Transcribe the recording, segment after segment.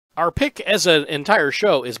our pick as an entire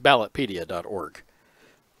show is ballotpedia.org.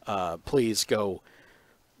 Please go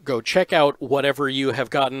check out whatever you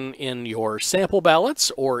have gotten in your sample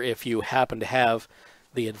ballots, or if you happen to have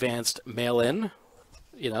the advanced mail-in,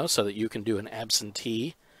 so that you can do an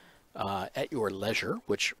absentee at your leisure,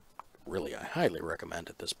 which really I highly recommend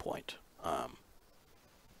at this point.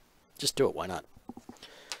 Just do it. Why not?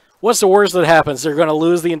 What's the worst that happens? They're going to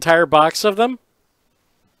lose the entire box of them?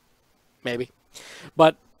 Maybe.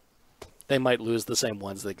 But they might lose the same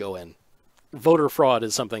ones that go in. Voter fraud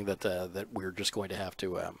is something that we're just going to have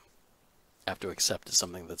to accept as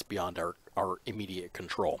something that's beyond our immediate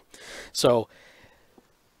control. So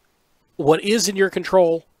what is in your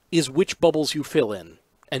control is which bubbles you fill in,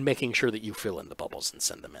 and making sure that you fill in the bubbles and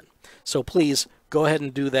send them in. So please go ahead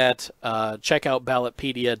and do that. Check out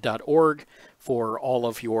ballotpedia.org for all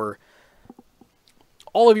of your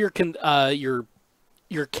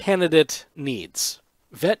candidate needs.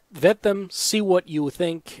 Vet them, see what you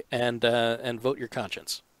think, and vote your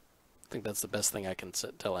conscience. I think that's the best thing I can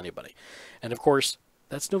tell anybody. And of course,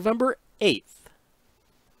 that's November 8th.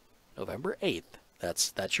 November 8th.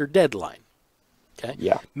 That's your deadline. Okay?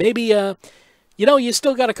 Yeah. Maybe you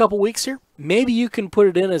still got a couple weeks here. Maybe you can put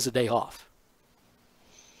it in as a day off.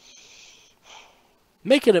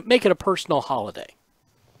 Make it a personal holiday.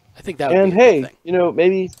 I think that would be a good thing.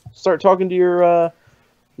 Maybe start talking to your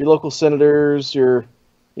local senators, your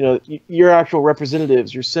actual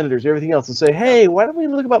representatives, your senators, everything else, and say, hey, why don't we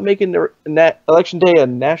look about making Election Day a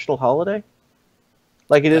national holiday,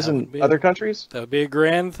 like it is in other countries? That would be a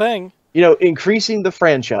grand thing. Increasing the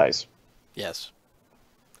franchise. Yes.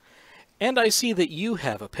 And I see that you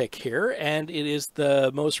have a pick here, and it is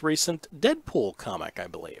the most recent Deadpool comic, I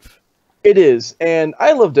believe. It is, and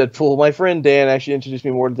I love Deadpool. My friend Dan actually introduced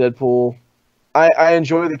me more to Deadpool. I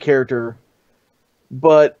enjoy the character,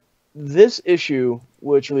 but this issue,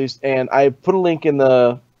 which released, and I put a link in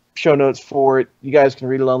the show notes for it. You guys can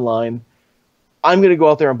read it online. I'm going to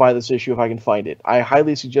go out there and buy this issue if I can find it. I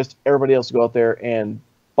highly suggest everybody else go out there and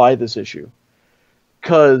buy this issue,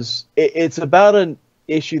 because it's about an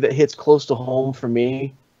issue that hits close to home for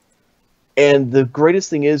me. And the greatest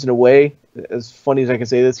thing is, in a way, as funny as I can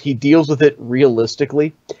say this, he deals with it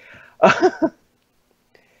realistically. Yep.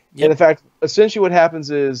 And in fact, essentially what happens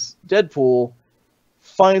is Deadpool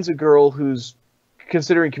finds a girl who's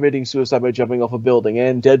considering committing suicide by jumping off a building,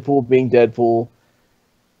 and Deadpool, being Deadpool,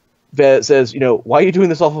 says, why are you doing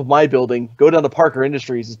this off of my building? Go down to Parker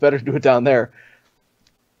Industries. It's better to do it down there.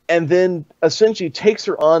 And then essentially takes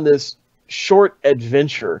her on this short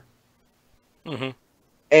adventure. Mm-hmm.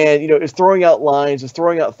 And, is throwing out lines, is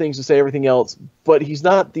throwing out things to say everything else. But he's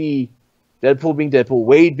not the Deadpool being Deadpool.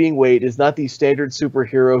 Wade being Wade is not the standard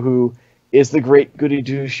superhero who is the great goody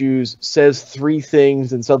two-shoes, says 3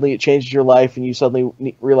 things, and suddenly it changes your life, and you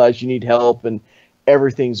suddenly realize you need help, and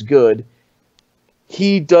everything's good.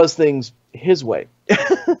 He does things his way.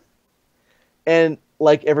 And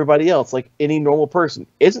like everybody else, like any normal person,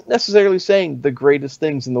 isn't necessarily saying the greatest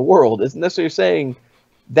things in the world, isn't necessarily saying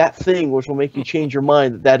that thing which will make you change your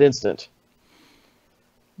mind at that instant.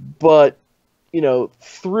 But,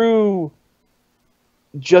 through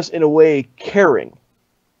just, in a way, caring,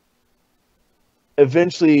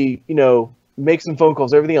 eventually, makes some phone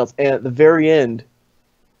calls, everything else, and at the very end,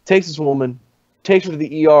 takes this woman, takes her to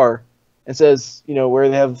the ER, and says, where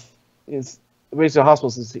they have, basically a hospital,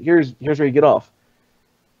 says, here's where you get off.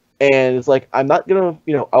 And it's like, I'm not going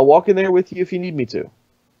to, I'll walk in there with you if you need me to.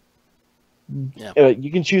 Yeah.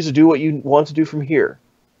 You can choose to do what you want to do from here.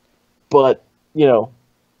 But,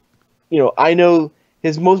 I know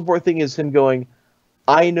his most important thing is him going,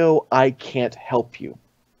 I know I can't help you,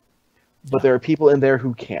 but there are people in there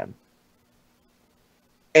who can.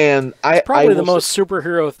 And it's probably the most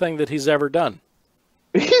superhero thing that he's ever done.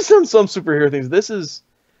 He's done some superhero things.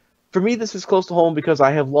 For me, this is close to home because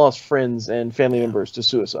I have lost friends and family members to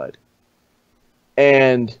suicide.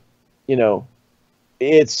 And,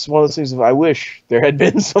 it's one of those things of I wish there had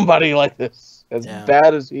been somebody like this, as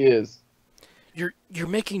bad as he is. You're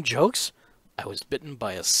making jokes? I was bitten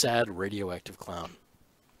by a sad radioactive clown.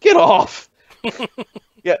 Get off!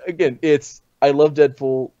 Yeah, again, I love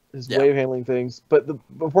Deadpool, his way of handling things, but the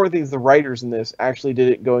important thing is the writers in this actually did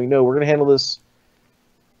it going, no, we're going to handle this,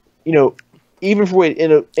 even for Wade,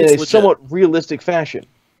 in a somewhat realistic fashion.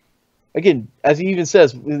 Again, as he even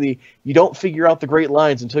says, you don't figure out the great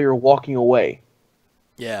lines until you're walking away.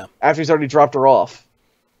 Yeah. After he's already dropped her off.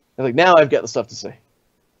 And like, now I've got the stuff to say.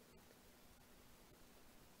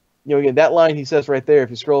 Again, that line he says right there,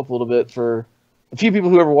 if you scroll up a little bit, for a few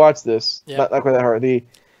people who ever watched this, not quite that hard,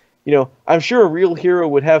 I'm sure a real hero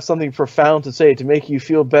would have something profound to say to make you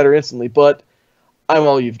feel better instantly, but I'm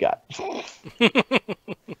all you've got.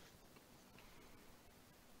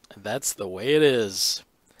 That's the way it is.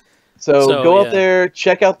 So go out there,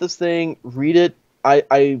 check out this thing, read it.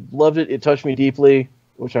 I loved it. It touched me deeply,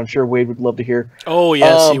 which I'm sure Wade would love to hear. Oh,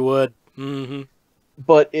 yes, he would. Mm-hmm.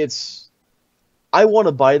 But I want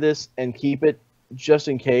to buy this and keep it just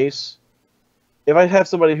in case. If I have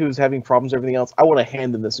somebody who's having problems with everything else, I want to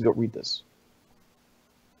hand them this and go read this.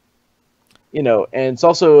 You know, and it's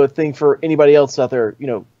also a thing for anybody else out there. You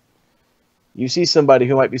know, you see somebody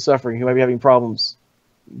who might be suffering, who might be having problems,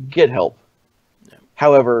 get help. Yeah.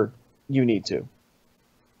 However you need to.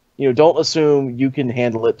 You know, don't assume you can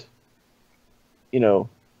handle it. You know,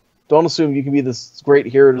 don't assume you can be this great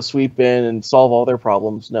hero to sweep in and solve all their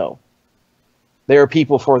problems. No. There are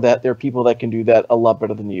people for that. There are people that can do that a lot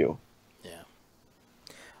better than you. Yeah.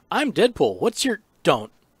 I'm Deadpool. What's your...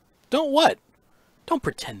 Don't what? Don't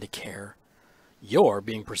pretend to care. You're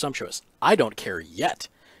being presumptuous. I don't care yet.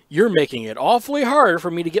 You're making it awfully hard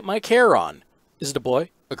for me to get my care on. Is it a boy?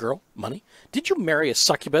 A girl? Money? Did you marry a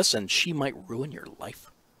succubus and she might ruin your life?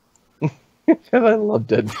 I love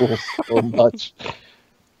Deadpool so much.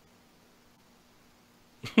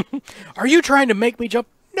 Are you trying to make me jump?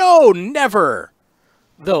 No, never!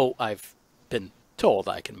 Though I've been told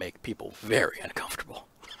I can make people very uncomfortable.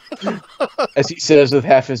 As he says with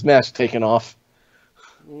half his mask taken off.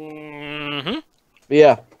 Mm-hmm. But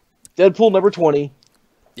yeah, Deadpool number 20.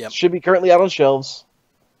 Yep. Should be currently out on shelves.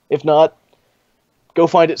 If not, go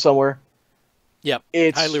find it somewhere. Yep.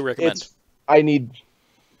 Highly recommend.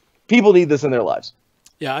 People need this in their lives.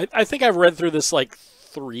 Yeah, I think I've read through this like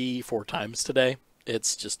 3-4 times today.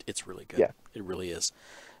 It's really good. Yeah. It really is.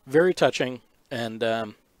 Very touching, and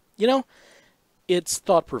you know, it's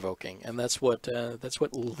thought-provoking, and that's what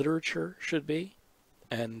literature should be.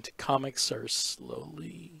 And comics are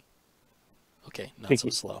slowly... Okay, not so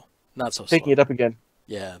slow. Not so slow. Taking it up again.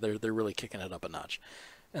 Yeah, they're really kicking it up a notch.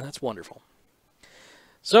 And that's wonderful.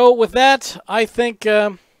 So with that, I think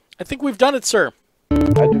we've done it, sir.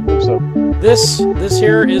 I do believe so. This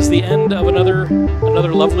here is the end of another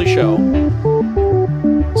lovely show.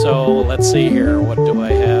 So let's see here. What do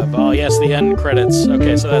I have? Oh, yes, the end credits.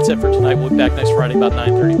 Okay, so that's it for tonight. We'll be back next Friday about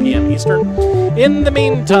 9:30 p.m. Eastern. In the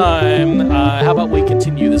meantime, how about we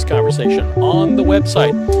continue this conversation on the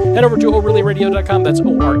website? Head over to ORLYRADIO.com. That's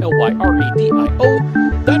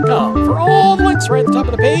ORLYRADIO.com for all the links right at the top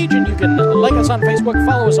of the page. And you can like us on Facebook,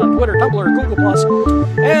 follow us on Twitter, Tumblr,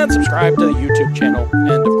 Google+, and subscribe to the YouTube channel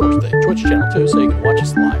and, of course, the Twitch channel, too, so you can watch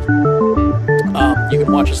us live. You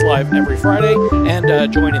can watch us live every Friday and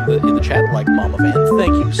join in the chat like Mama Van.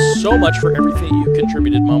 Thank you so much for everything you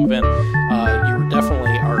contributed, Mama Van. You were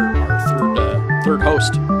definitely our third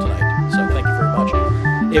host tonight, so thank you very much.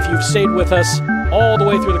 If you've stayed with us all the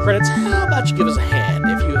way through the credits, how about you give us a hand?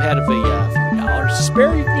 If you had a few dollars to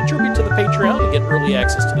spare, you can contribute to the Patreon to get early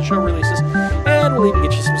access to the show releases, and we'll even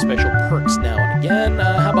get you some special perks now and again.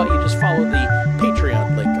 How about you just follow the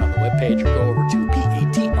Patreon link on the webpage or go over to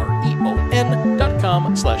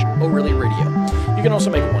patreon.com/ORLYRadio. You can also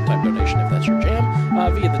make a one-time donation if that's your jam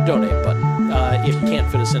via the donate button. If you can't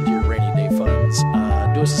fit us into your rainy day funds,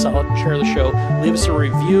 do us a solid and share the show. Leave us a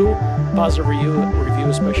review, positive review,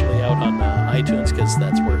 especially out on iTunes, because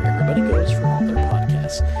that's where everybody goes for all their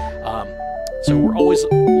podcasts. So we're always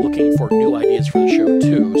looking for new ideas for the show,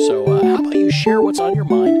 too. So how about you share what's on your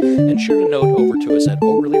mind and shoot a note over to us at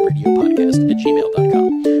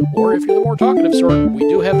orlyradiopodcast@gmail.com. Or if you're the more talkative sort, we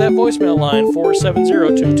do have that voicemail line,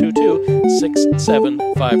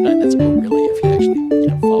 470-222-6759. That's O'Reilly if you actually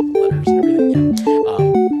follow the letters and everything.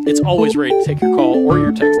 Yeah. It's always ready to take your call or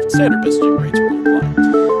your text. Standard messaging rates will apply.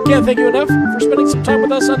 Can't thank you enough for spending some time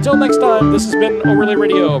with us. Until next time, this has been O'Reilly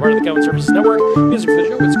Radio, part of the Cowen Services Network. Music for the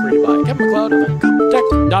show is created by Kevin MacLeod of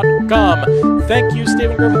Incompetech.com. Thank you,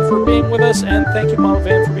 Stephen Griffith, for being with us, and thank you, Mama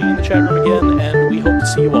Van, for being in the chat room again, and we hope to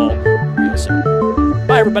see you all real soon.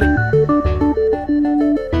 Bye, everybody.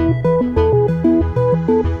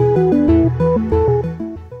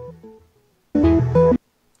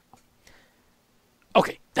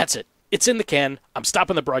 Okay, that's it. It's in the can. I'm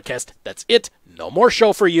stopping the broadcast. That's it. No more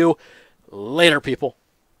show for you. Later, people.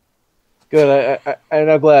 Good. I'm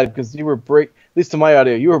now glad, because you were at least to my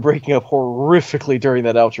audio, you were breaking up horrifically during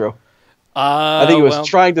that outro. I think it was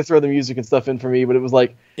trying to throw the music and stuff in for me, but it was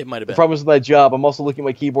like, it might have been. The problem is with my job, I'm also looking at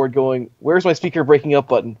my keyboard going, where's my speaker breaking up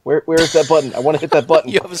button? Where is that button? I want to hit that button.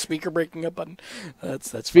 You have a speaker breaking up button?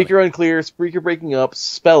 That's speaker funny. Unclear, speaker breaking up,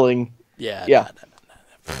 spelling. Yeah. No.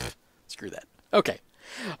 Screw that. Okay.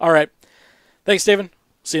 All right. Thanks, Steven.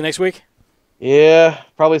 See you next week. Yeah,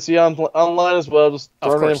 probably see you online as well. Just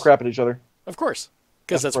throwing random crap at each other. Of course,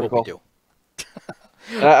 because that's what we do.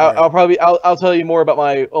 And I'll tell you more about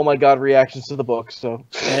my oh my god reactions to the book. So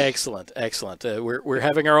excellent. We're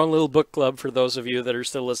having our own little book club for those of you that are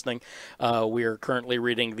still listening. We are currently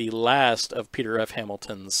reading the last of Peter F.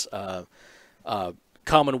 Hamilton's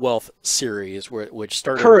Commonwealth series, which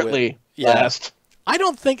started currently with, last. I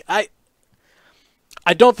don't think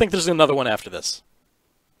there's another one after this.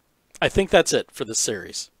 I think that's it for this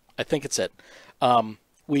series. I think it's it.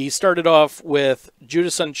 We started off with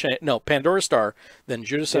Pandora Star, then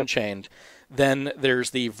Judas Unchained, then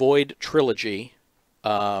there's the Void trilogy,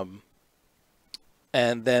 and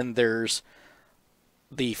then there's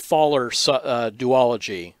the Faller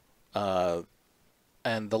duology,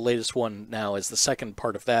 and the latest one now is the second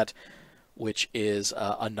part of that, which is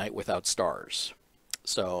A Night Without Stars.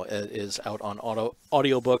 So it is out on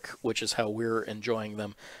audiobook, which is how we're enjoying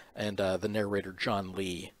them, and the narrator John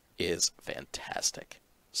Lee is fantastic.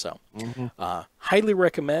 So, highly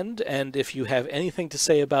recommend, and if you have anything to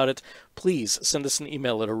say about it, please send us an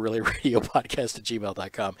email at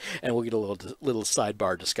orlyradiopodcast@gmail.com, and we'll get a little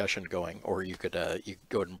sidebar discussion going, or you could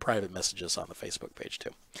go in private messages on the Facebook page,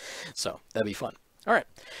 too. So, that'd be fun. All right.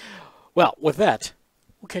 Well, with that,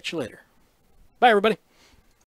 we'll catch you later. Bye, everybody.